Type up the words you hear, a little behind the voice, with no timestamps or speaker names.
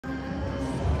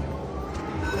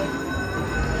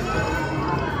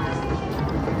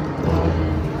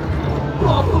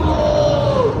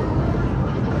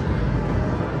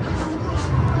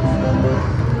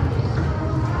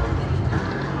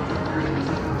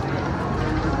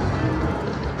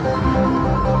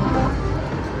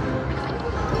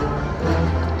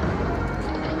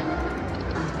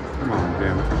Come on,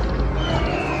 damn it.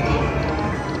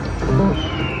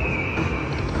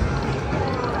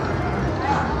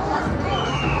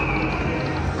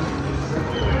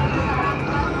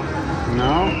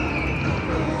 No?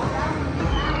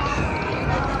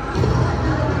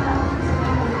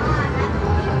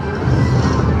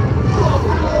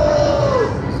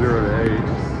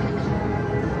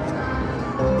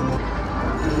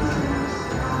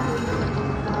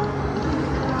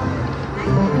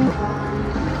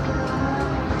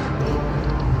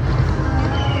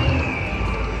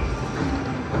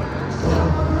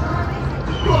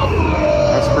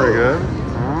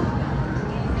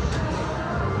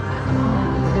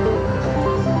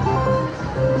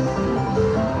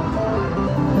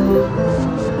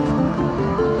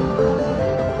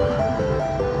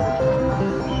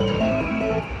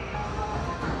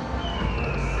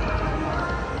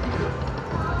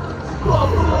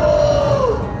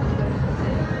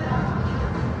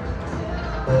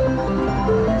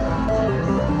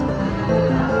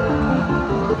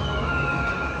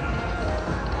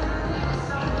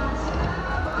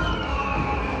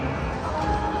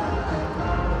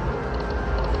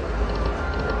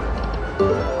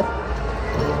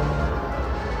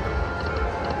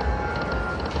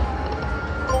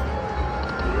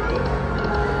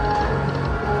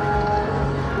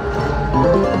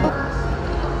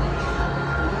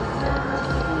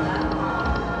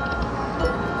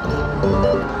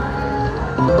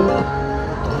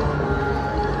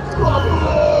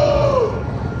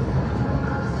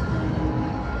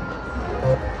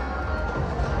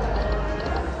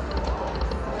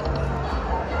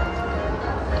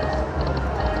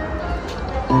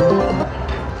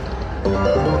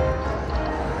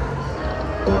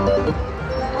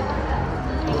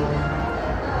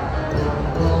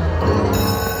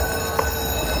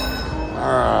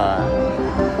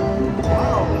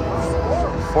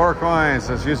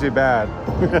 It's usually bad.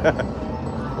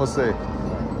 We'll see.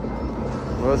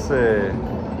 We'll see.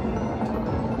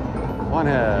 One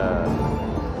head.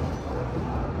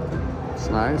 It's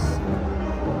nice.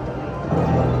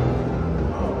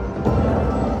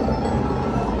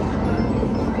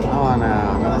 Come on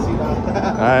now.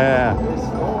 Oh yeah.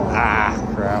 Ah,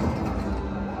 crap.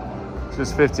 It's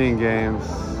just 15 games.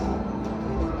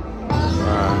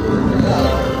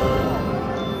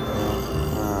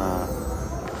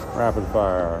 Rapid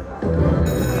fire.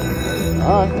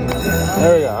 All right.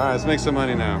 There we go. All right, let's make some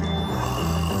money now.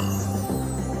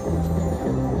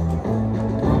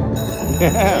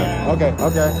 Yeah. Okay.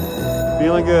 Okay.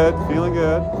 Feeling good. Feeling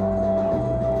good.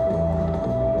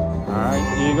 All right.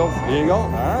 Eagle. Eagle. All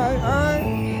right. All right.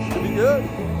 Should be good.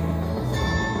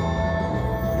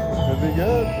 Should be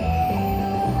good.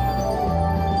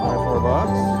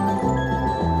 $24.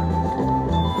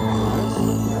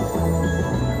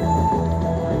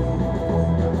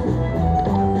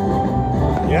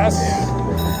 Yes.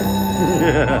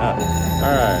 Yeah.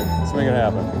 All right, let's make it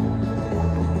happen.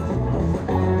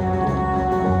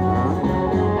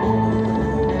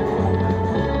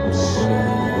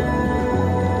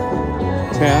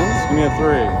 Tens. Give me a 3.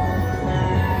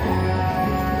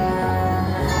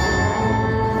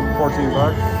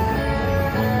 $14.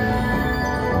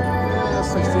 Yeah,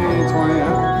 16, 20.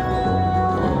 Yeah.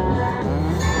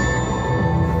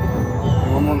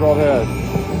 One more gold head.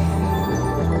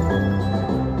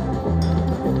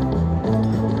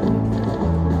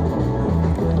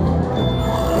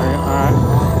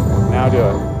 Now do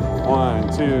it. 1,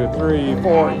 2, 3,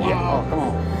 4. Yeah. Oh, come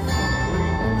on.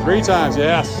 3 times.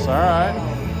 Yes. All right.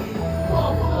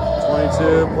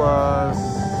 22 plus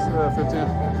 15,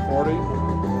 40.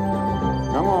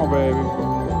 Come on, baby.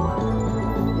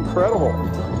 Incredible.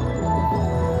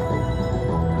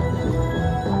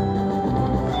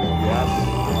 Yes.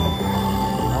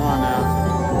 Come on now.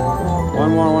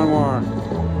 One more. One more.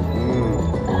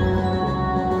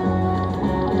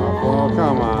 Oh,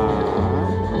 come on.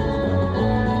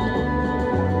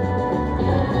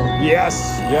 Yes,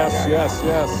 yes, yes,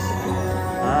 yes.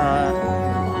 All right.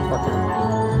 Okay.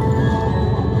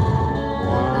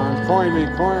 One, coin me,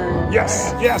 coin.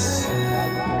 Yes, yes.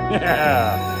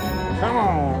 Yeah. Come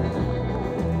on.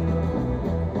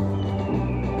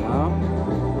 No.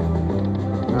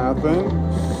 Nothing.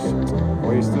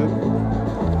 Wasted.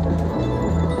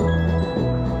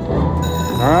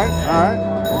 All right, all right.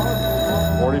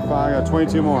 45, I got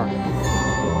 22 more.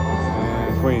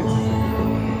 And queens.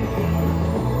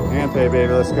 Hand pay,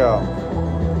 baby, let's go.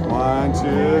 1, 2,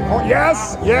 oh,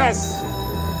 yes, yes.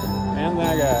 And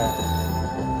that guy.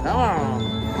 Come on.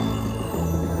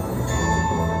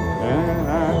 And,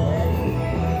 all right.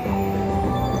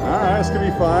 this could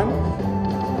be fun.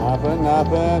 Nothing,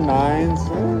 nothing. Nines.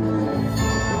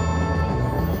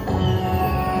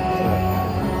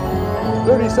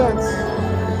 30 cents.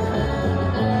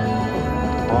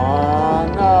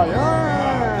 No, yeah.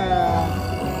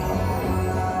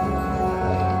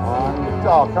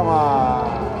 Oh, come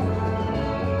on.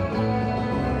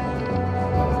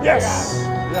 Yes.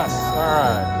 Yes. All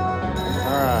right.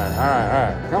 All right. All right. All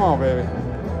right. Come on, baby.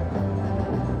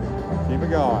 Keep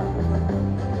it going.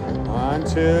 1,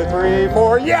 2, 3,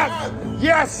 4. Yes.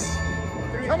 Yes.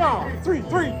 Come on. 3,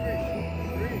 3.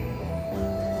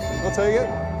 We'll take it.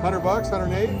 $100,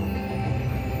 108.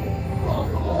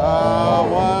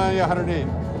 Yeah, 108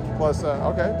 plus.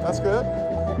 Okay, that's good.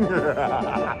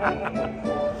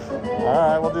 All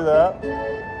right, we'll do that.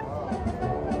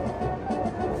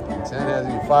 10 has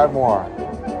you 5 more.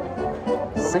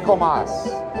 5 más.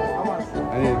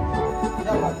 I need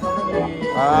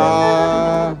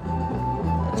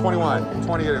 21.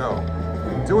 20 to go.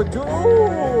 Do it. Do it.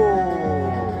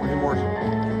 Ooh. Need more. 20.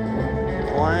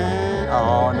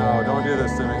 Oh no! Don't do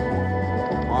this to me.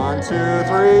 1, 2,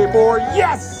 3, 4.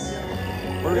 Yes.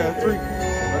 What do we got? 3.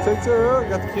 I'll take 2.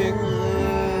 Got the king.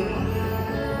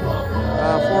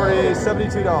 40,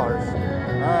 $72. All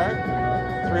right.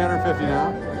 350 now.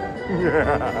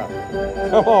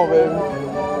 Come on, baby.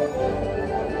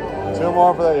 2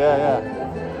 more for that. Yeah, yeah.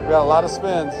 We got a lot of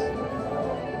spins.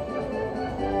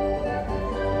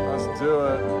 Let's do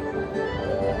it.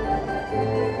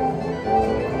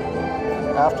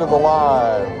 After the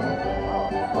live.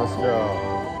 Let's go.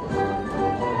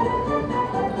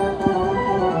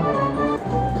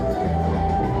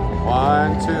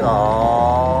 One, 2.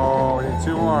 Oh, we need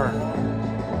 2 more.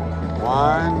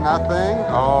 1, nothing.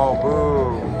 Oh,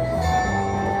 boo.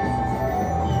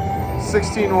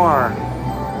 16 more.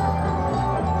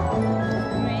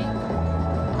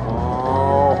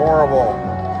 Oh, horrible.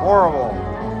 Horrible.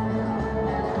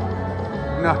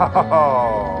 No.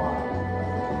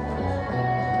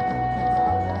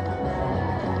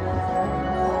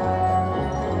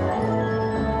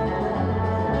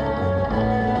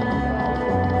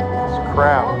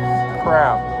 Crap.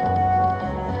 Crap.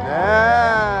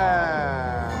 Yeah.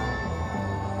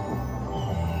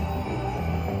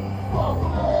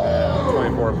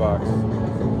 24 bucks.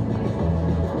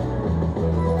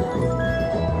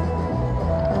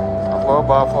 Buffalo,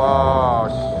 Buffalo.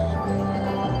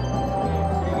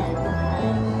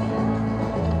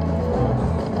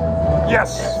 Yes.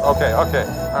 Okay, okay.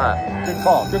 All right. Good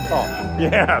call. Good call.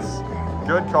 Yes.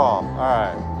 Good call. All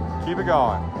right. Keep it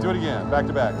going. Do it again. Back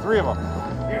to back. 3 of them.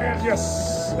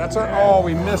 Yes. That's our. Oh,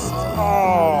 we missed.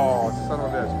 Oh, son of a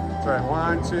bitch. That's right.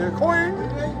 1, 2. Coin.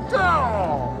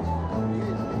 Down.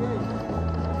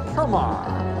 Come on.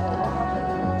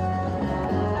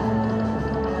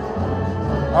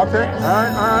 Okay. All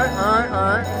right. All right. All right. All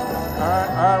right. All right.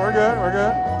 All right. We're good. We're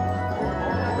good.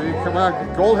 Come on.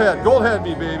 Gold head. Gold head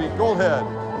me, baby. Gold head.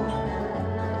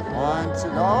 1, 2.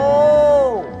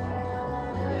 No.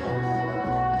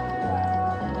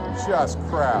 Just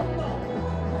crap.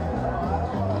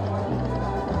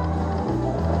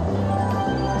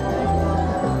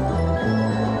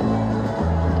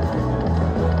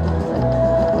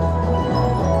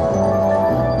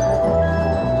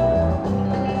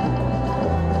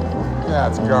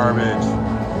 That's garbage.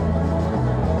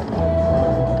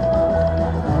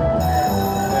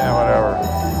 Yeah, whatever.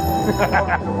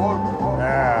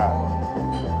 Yeah.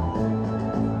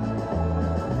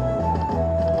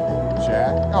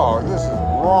 Jack. Oh, this is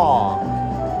wrong.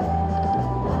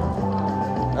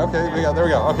 Okay, there we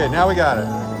go. Okay, now we got it.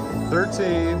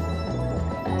 13.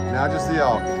 Now just the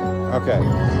elk. Okay.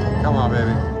 Come on,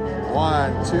 baby.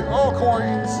 1, 2. Oh,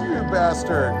 coins, you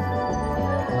bastard.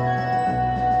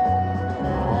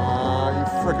 You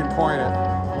frickin' coin it.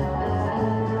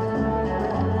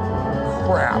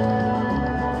 Crap.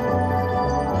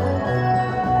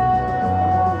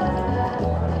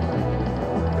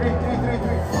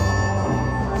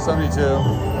 $72,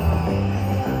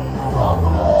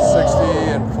 60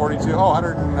 and 42. Oh,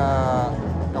 100 and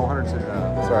no, 102.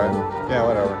 Sorry. Yeah,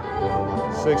 whatever.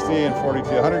 60 and 42.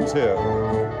 102.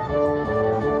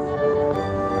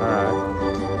 All right.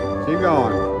 Keep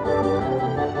going.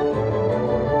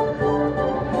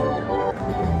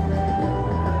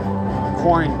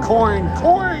 Coin, coin,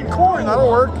 coin, coin. That'll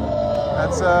work.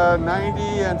 That's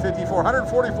 90 and 54.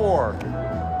 144.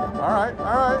 All right, all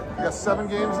right. We got 7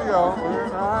 games to go.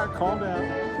 All right, calm down.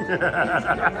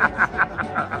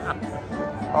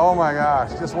 Oh my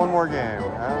gosh, just one more game.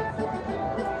 Huh?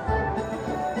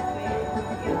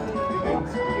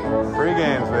 3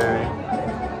 games, baby.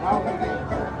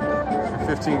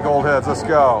 15 gold heads. Let's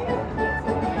go.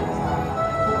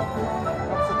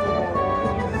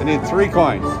 I need 3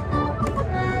 coins.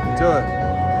 Do it.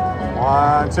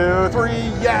 1, 2, 3.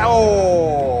 Yeah!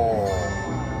 Oh!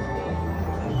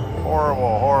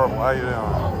 Horrible, horrible. How you doing?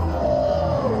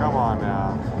 Come on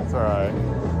now. It's all right.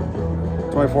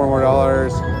 24 more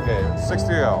dollars. Okay, 6 to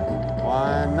go.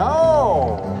 1.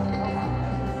 No!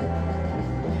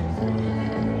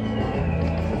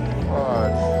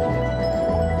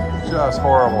 Fudge. Just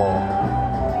horrible.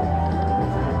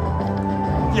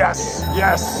 Yes,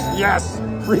 yes, yes.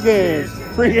 Free games,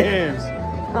 free games.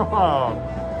 Come on.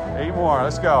 8 more,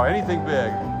 let's go. Anything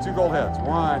big. 2 gold hits.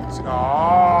 1, 2.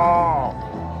 Oh.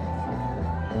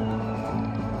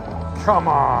 Come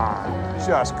on.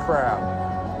 Just crap.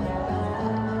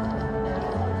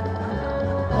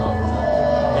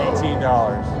 $18.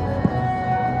 $54.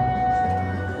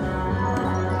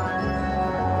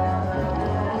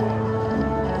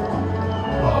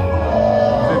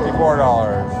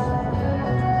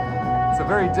 It's a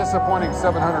very disappointing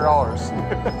 $700.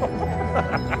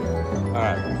 All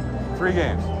right, 3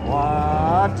 games.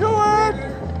 1, do it!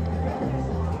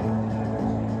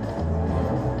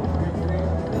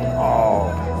 Oh,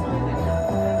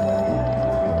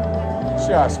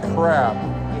 just crap.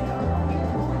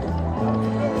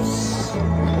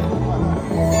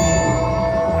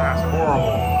 That's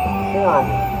horrible,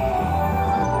 horrible.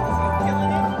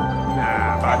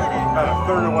 Nah, about a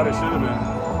third of what it should have been.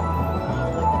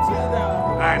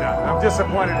 I know. I'm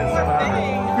disappointed in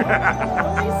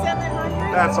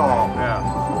 700. That's all. Yeah.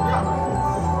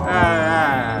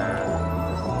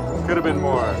 Could have been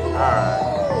more. All right.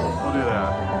 We'll do that.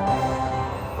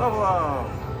 Level up.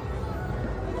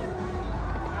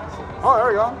 Oh, there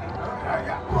we go.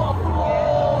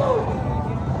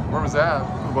 Where was that?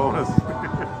 The bonus.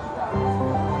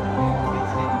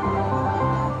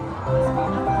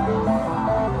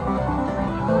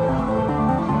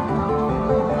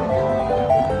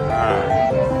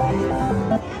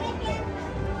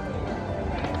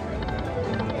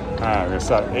 Alright, we're gonna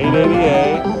start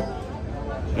 888.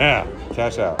 Yeah,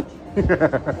 cash out.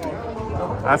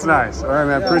 That's nice. Alright,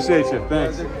 man, appreciate you.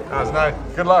 Thanks. That was nice.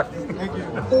 Good luck. Thank you.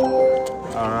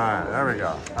 Alright, there we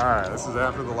go. Alright, this is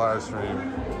after the live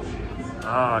stream. Oh,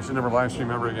 I should never live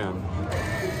stream ever again.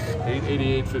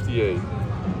 888.58.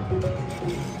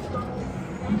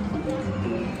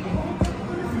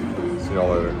 See y'all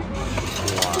later.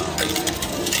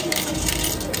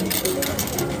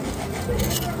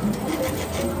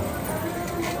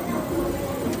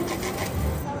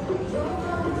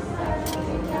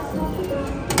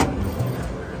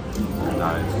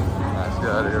 Nice. Nice. Get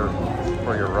out of here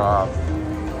before you're robbed.